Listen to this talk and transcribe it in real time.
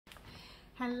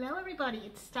Hello everybody,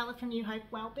 it's Stella from New Hope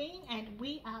Wellbeing and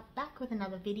we are back with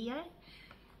another video.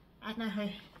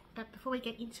 But before we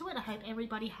get into it, I hope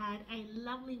everybody had a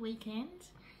lovely weekend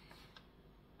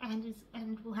and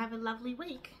will have a lovely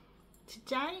week.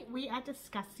 Today we are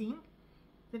discussing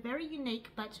the very unique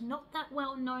but not that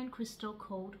well known crystal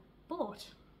called Bort.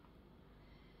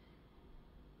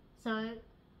 So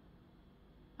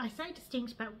I say it's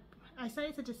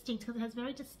a distinct because it has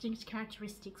very distinct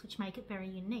characteristics which make it very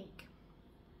unique.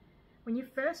 When you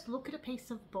first look at a piece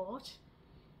of Bort,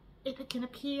 it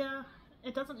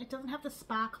doesn't have the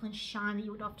sparkle and shine that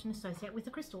you would often associate with a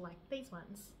crystal like these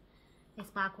ones. They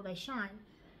sparkle, they shine.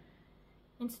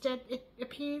 Instead, it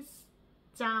appears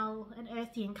dull and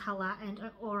earthy in colour and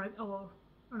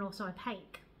also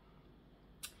opaque.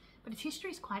 But its history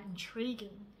is quite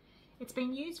intriguing. It's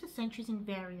been used for centuries in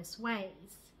various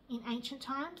ways. In ancient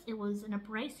times, it was an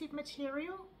abrasive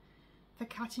material for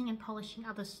cutting and polishing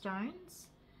other stones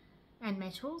and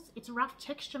metals. Its rough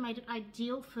texture made it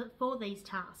ideal for these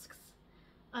tasks.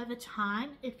 Over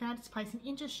time, it found its place in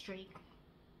industry,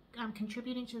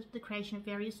 contributing to the creation of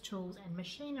various tools and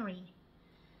machinery.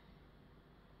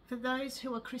 For those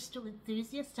who are crystal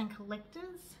enthusiasts and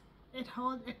collectors,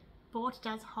 Bort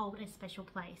does hold a special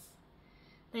place.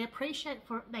 They appreciate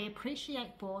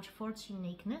Bort for its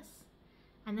uniqueness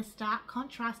and the stark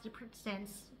contrast it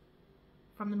presents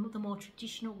from the more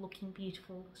traditional looking,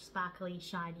 beautiful, sparkly,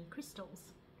 shiny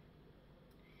crystals.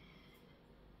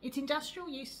 Its industrial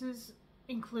uses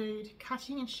include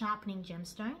cutting and sharpening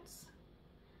gemstones,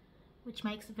 which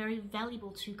makes it very valuable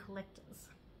to collectors.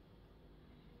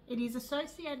 It is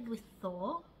associated with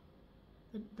Thor,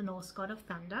 the Norse god of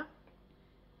thunder,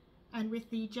 and with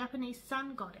the Japanese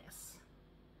sun goddess.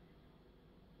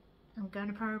 I'm going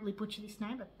to probably butcher this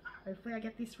name, but hopefully I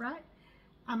get this right.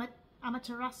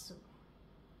 Amaterasu.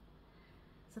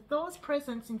 So Thor's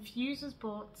presence infuses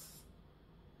Bort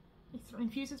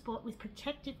with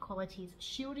protective qualities,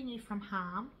 shielding you from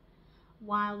harm,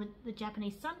 while the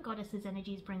Japanese sun goddess's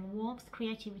energies bring warmth,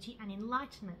 creativity and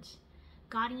enlightenment,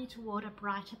 guiding you toward a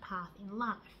brighter path in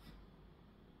life.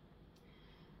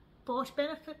 Bort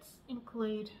benefits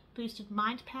include boosted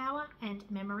mind power and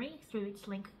memory through its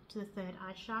link to the third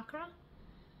eye chakra.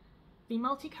 The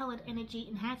multicoloured energy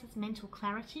enhances mental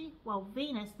clarity, while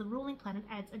Venus, the ruling planet,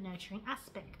 adds a nurturing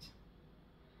aspect.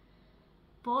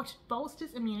 Bort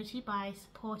bolsters immunity by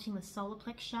supporting the solar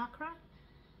plex chakra,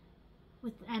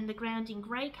 and the grounding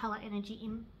grey colour energy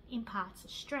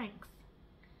imparts strength,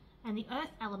 and the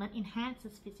earth element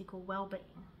enhances physical well-being.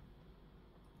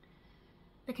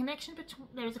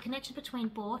 There is a connection between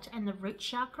Bort and the root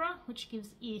chakra, which gives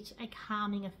it a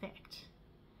calming effect.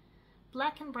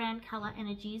 Black and brown colour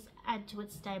energies add to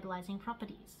its stabilising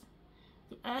properties.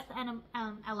 The earth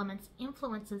element's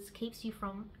influences keeps you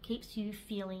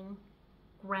feeling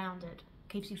grounded,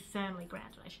 keeps you firmly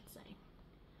grounded, I should say.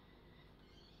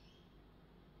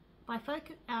 By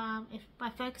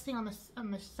focusing on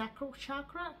the sacral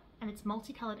chakra and its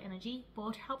multicoloured energy,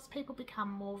 Bort helps people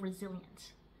become more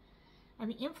resilient. And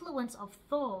the influence of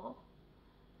Thor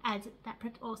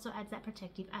also adds that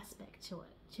protective aspect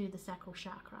to the sacral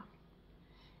chakra.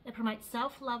 It promotes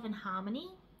self-love and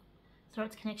harmony through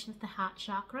its connection with the heart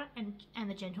chakra and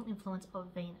the gentle influence of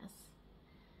Venus.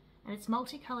 And its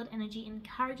multicoloured energy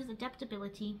encourages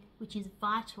adaptability, which is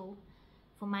vital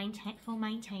for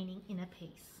maintaining inner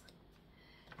peace.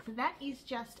 So that is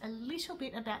just a little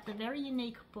bit about the very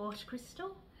unique Bort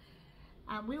crystal.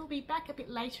 We will be back a bit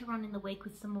later on in the week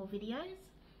with some more videos.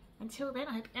 Until then,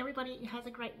 I hope everybody has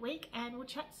a great week and we'll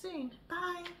chat soon.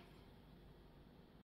 Bye!